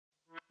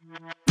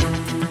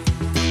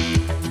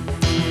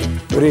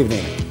Good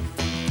evening.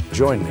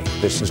 Join me.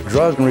 This is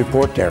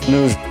Drugreporter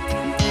News.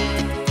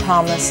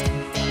 Promise,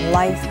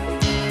 life,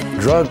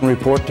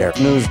 Drugreporter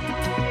News.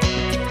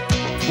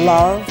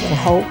 love and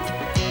hope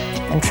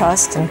and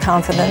trust and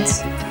confidence.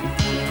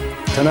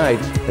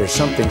 Tonight, there's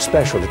something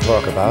special to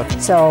talk about.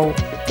 So,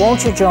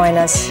 won't you join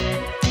us?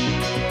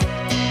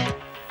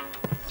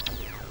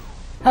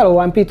 Hello,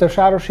 I'm Peter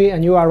Sárosi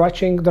and you are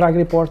watching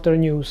Drugreporter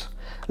News.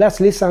 Let's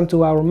listen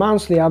to our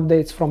monthly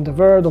updates from the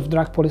world of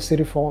drug policy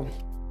reform.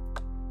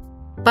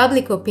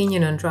 Public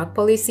opinion on drug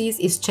policies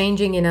is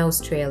changing in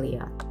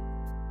Australia.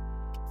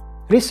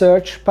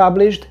 Research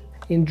published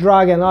in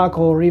Drug and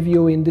Alcohol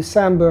Review in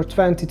December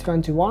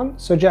 2021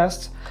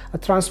 suggests a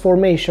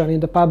transformation in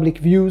the public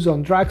views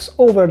on drugs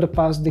over the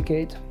past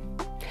decade.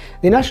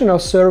 The national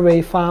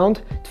survey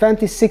found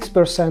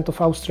 26%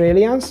 of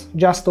Australians,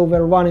 just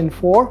over 1 in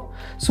 4,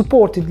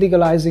 supported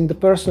legalizing the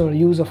personal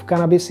use of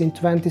cannabis in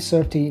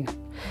 2013.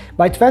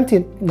 By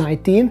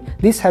 2019,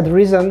 this had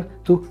risen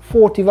to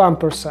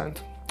 41%.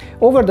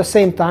 Over the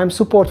same time,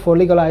 support for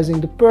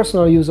legalizing the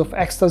personal use of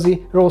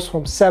ecstasy rose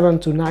from 7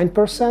 to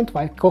 9%,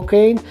 while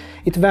cocaine,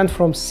 it went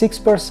from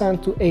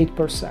 6% to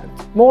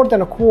 8%. More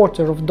than a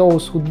quarter of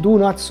those who do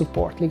not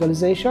support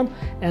legalization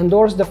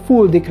endorse the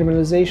full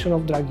decriminalization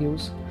of drug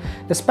use.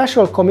 The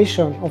Special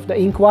Commission of the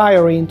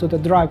Inquiry into the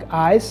Drug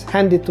Eyes,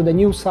 handed to the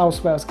New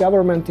South Wales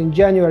government in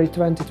January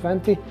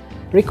 2020,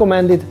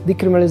 recommended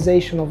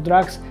decriminalization of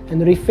drugs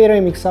and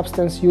reframing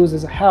substance use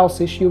as a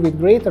health issue with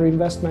greater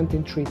investment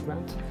in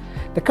treatment.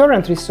 The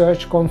current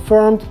research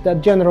confirmed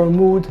that general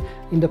mood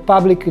in the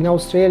public in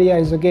Australia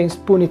is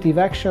against punitive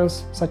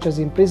actions such as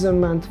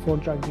imprisonment for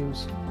drug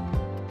use.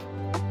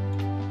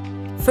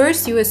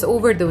 First US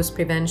overdose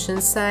prevention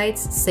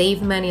sites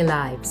save many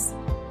lives.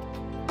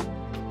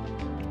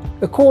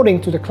 According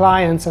to the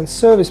clients and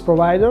service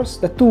providers,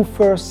 the two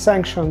first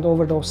sanctioned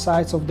overdose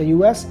sites of the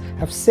US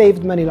have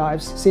saved many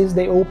lives since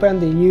they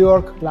opened in New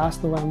York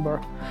last November,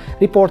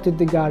 reported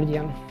The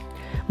Guardian.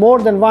 More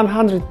than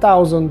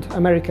 100,000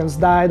 Americans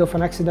died of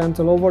an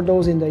accidental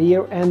overdose in the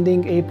year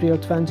ending April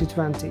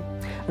 2020,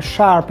 a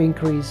sharp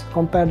increase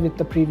compared with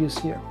the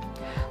previous year.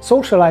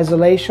 Social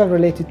isolation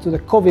related to the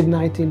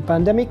COVID-19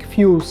 pandemic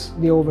fuels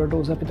the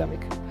overdose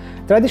epidemic.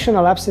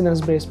 Traditional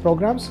abstinence-based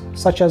programs,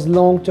 such as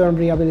long-term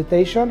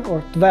rehabilitation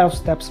or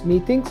 12-steps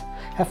meetings,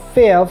 have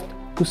failed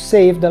to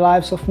save the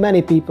lives of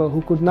many people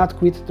who could not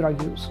quit drug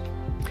use.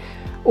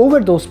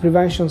 Overdose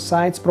prevention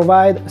sites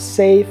provide a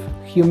safe,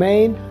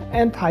 humane,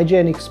 and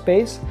hygienic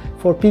space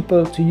for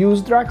people to use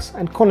drugs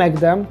and connect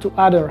them to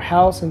other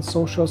health and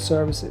social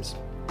services.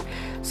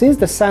 Since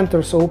the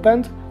centers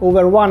opened,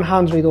 over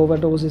 100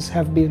 overdoses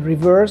have been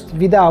reversed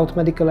without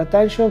medical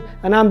attention.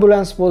 An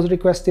ambulance was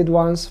requested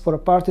once for a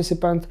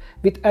participant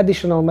with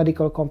additional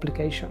medical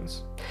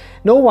complications.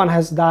 No one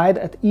has died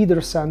at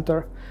either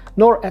center,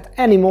 nor at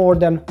any more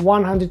than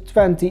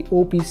 120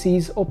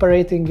 OPCs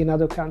operating in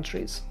other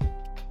countries.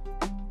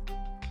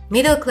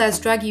 Middle-class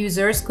drug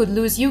users could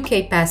lose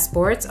UK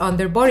passports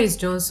under Boris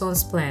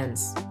Johnson's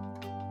plans.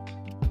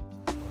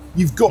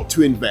 You've got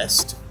to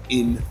invest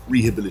in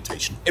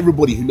rehabilitation.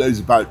 Everybody who knows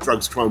about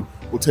drugs crime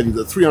will tell you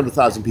that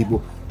 300,000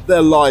 people,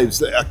 their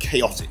lives are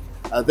chaotic.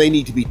 They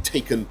need to be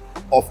taken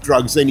off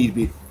drugs, they need to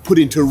be put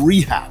into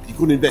rehab. You've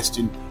got to invest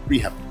in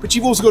rehab. But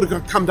you've also got to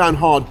come down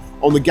hard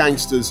on the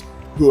gangsters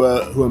who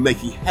are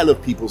making hell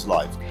of people's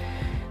lives.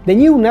 The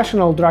new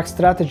national drug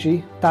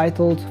strategy,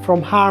 titled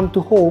From Harm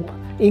to Hope,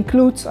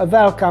 includes a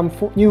welcome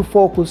new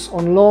focus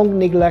on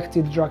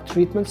long-neglected drug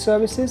treatment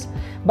services,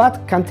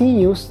 but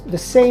continues the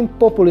same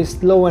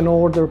populist law and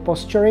order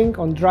posturing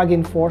on drug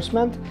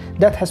enforcement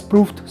that has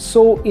proved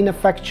so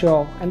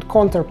ineffectual and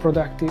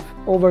counterproductive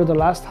over the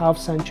last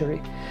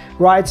half-century,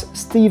 writes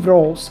Steve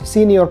Rawls,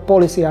 Senior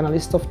Policy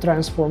Analyst of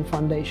Transform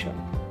Foundation.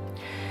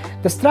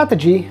 The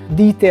strategy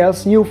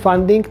details new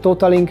funding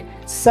totaling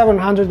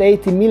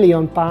 £780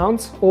 million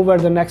over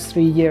the next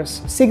 3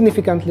 years,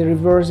 significantly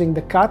reversing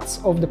the cuts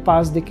of the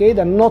past decade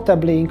and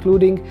notably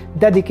including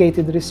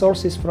dedicated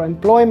resources for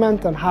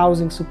employment and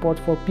housing support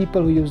for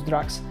people who use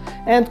drugs,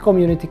 and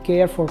community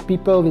care for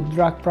people with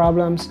drug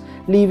problems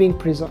leaving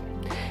prison.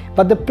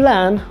 But the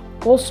plan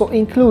also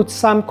includes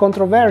some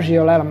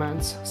controversial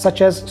elements,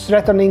 such as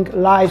threatening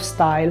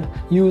lifestyle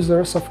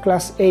users of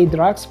Class A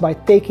drugs by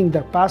taking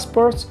their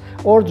passports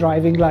or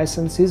driving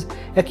licenses,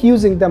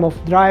 accusing them of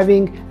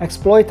driving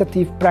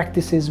exploitative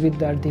practices with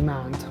their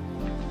demand.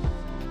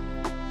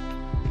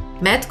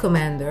 Met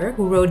Commander,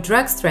 who wrote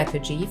Drug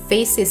Strategy,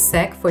 faces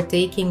sack for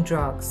taking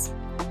drugs.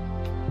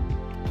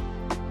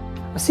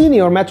 A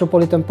senior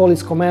Metropolitan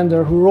Police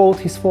commander who wrote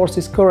his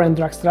force's current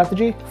drug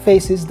strategy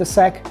faces the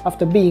sack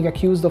after being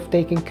accused of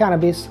taking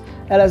cannabis,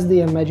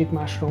 LSD and magic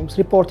mushrooms,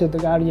 reported The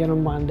Guardian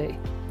on Monday.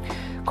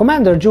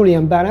 Commander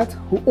Julian Bennett,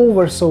 who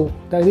oversaw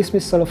the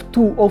dismissal of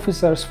 2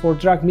 officers for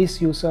drug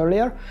misuse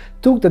earlier,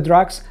 took the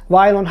drugs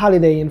while on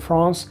holiday in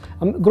France,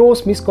 a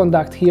gross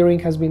misconduct hearing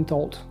has been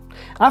told.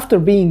 After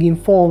being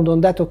informed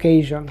on that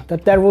occasion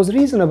that there was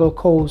reasonable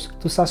cause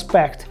to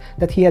suspect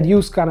that he had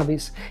used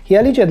cannabis, he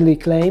allegedly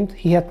claimed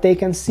he had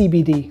taken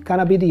CBD,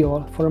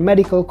 cannabidiol, for a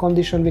medical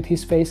condition with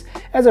his face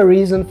as a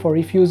reason for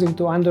refusing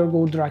to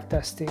undergo drug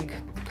testing.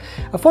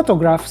 A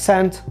photograph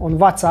sent on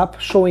WhatsApp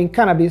showing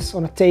cannabis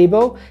on a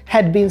table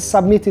had been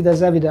submitted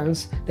as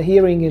evidence. The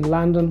hearing in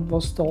London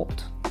was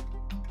told.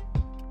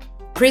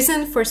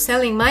 Prison for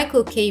selling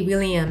Michael K.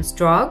 Williams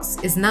drugs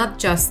is not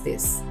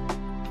justice.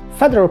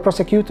 Federal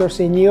prosecutors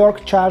in New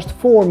York charged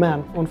 4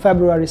 men on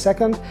February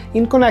 2nd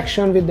in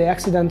connection with the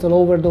accidental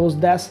overdose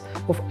deaths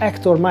of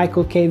actor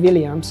Michael K.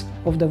 Williams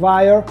of The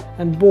Wire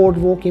and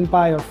Boardwalk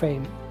Empire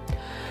fame.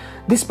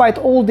 Despite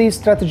all these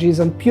strategies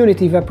and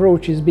punitive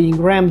approaches being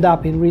ramped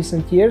up in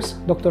recent years,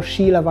 Dr.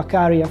 Sheila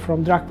Vakaria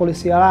from Drug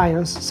Policy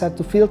Alliance said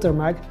to Filter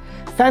Mag,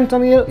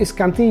 fentanyl is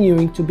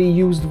continuing to be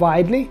used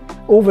widely,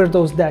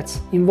 overdose deaths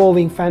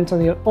involving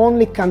fentanyl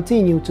only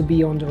continue to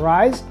be on the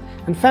rise,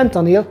 and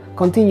fentanyl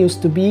continues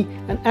to be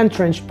an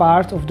entrenched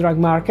part of drug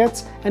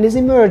markets and is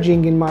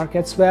emerging in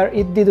markets where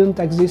it didn't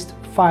exist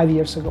 5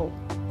 years ago.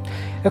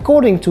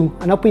 According to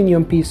an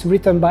opinion piece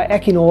written by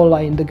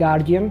Akinola in The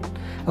Guardian,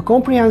 a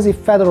comprehensive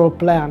federal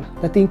plan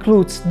that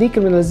includes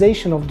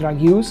decriminalization of drug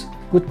use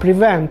would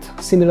prevent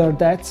similar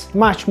deaths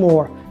much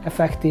more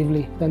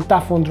effectively than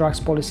tough-on-drugs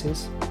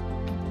policies.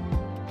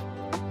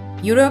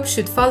 Europe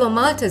should follow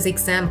Malta's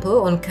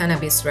example on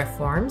cannabis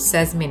reform,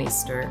 says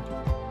Minister.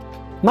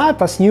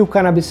 Malta's new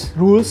cannabis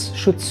rules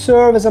should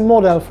serve as a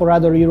model for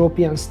other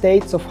European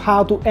states of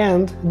how to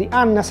end the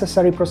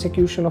unnecessary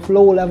prosecution of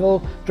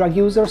low-level drug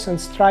users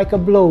and strike a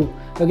blow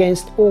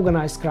against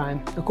organized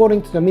crime,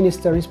 according to the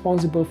minister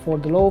responsible for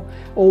the law,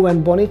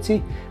 Owen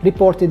Bonici,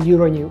 reported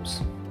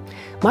Euronews.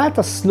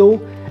 Malta's law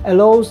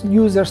allows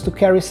users to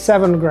carry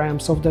 7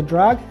 grams of the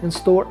drug and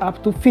store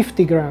up to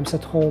 50 grams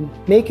at home,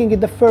 making it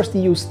the first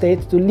EU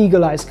state to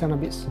legalize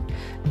cannabis.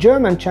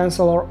 German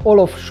Chancellor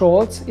Olaf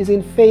Scholz is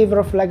in favor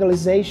of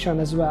legalization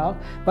as well,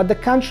 but the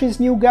country's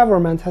new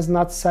government has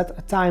not set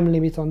a time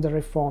limit on the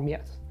reform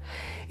yet.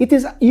 It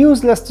is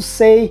useless to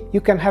say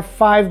you can have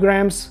 5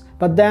 grams,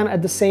 but then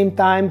at the same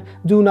time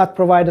do not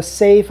provide a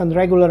safe and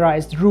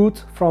regularized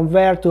route from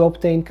where to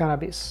obtain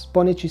cannabis,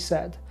 Bonici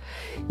said.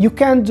 You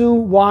can't do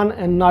one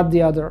and not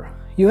the other.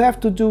 You have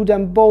to do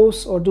them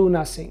both or do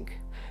nothing.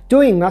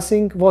 Doing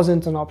nothing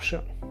wasn't an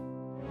option.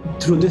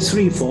 Through this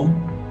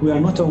reform, we are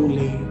not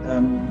only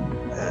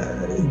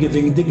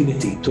giving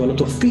dignity to a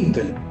lot of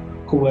people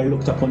who were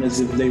looked upon as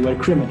if they were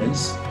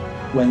criminals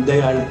when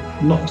they are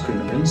not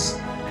criminals,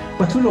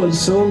 but we're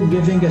also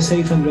giving a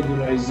safe and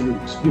regularized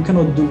route. You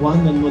cannot do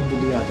one and not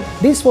do the other.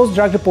 This was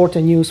Drug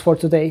Reporter News for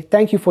today.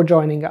 Thank you for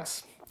joining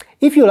us.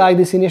 If you like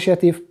this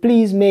initiative,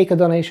 please make a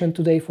donation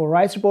today for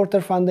Rights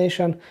Reporter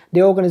Foundation,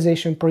 the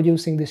organization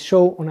producing this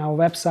show, on our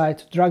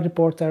website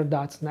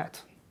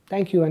drugreporter.net.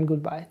 Thank you and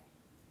goodbye.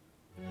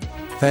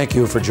 Thank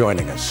you for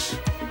joining us.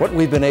 What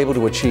we've been able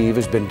to achieve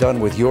has been done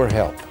with your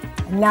help.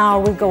 Now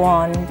we go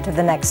on to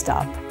the next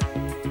stop,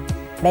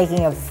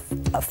 making a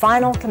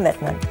final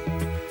commitment.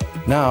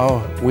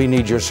 Now we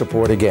need your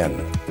support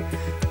again.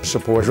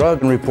 Support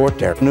Drug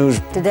Reporter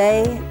News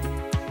Today,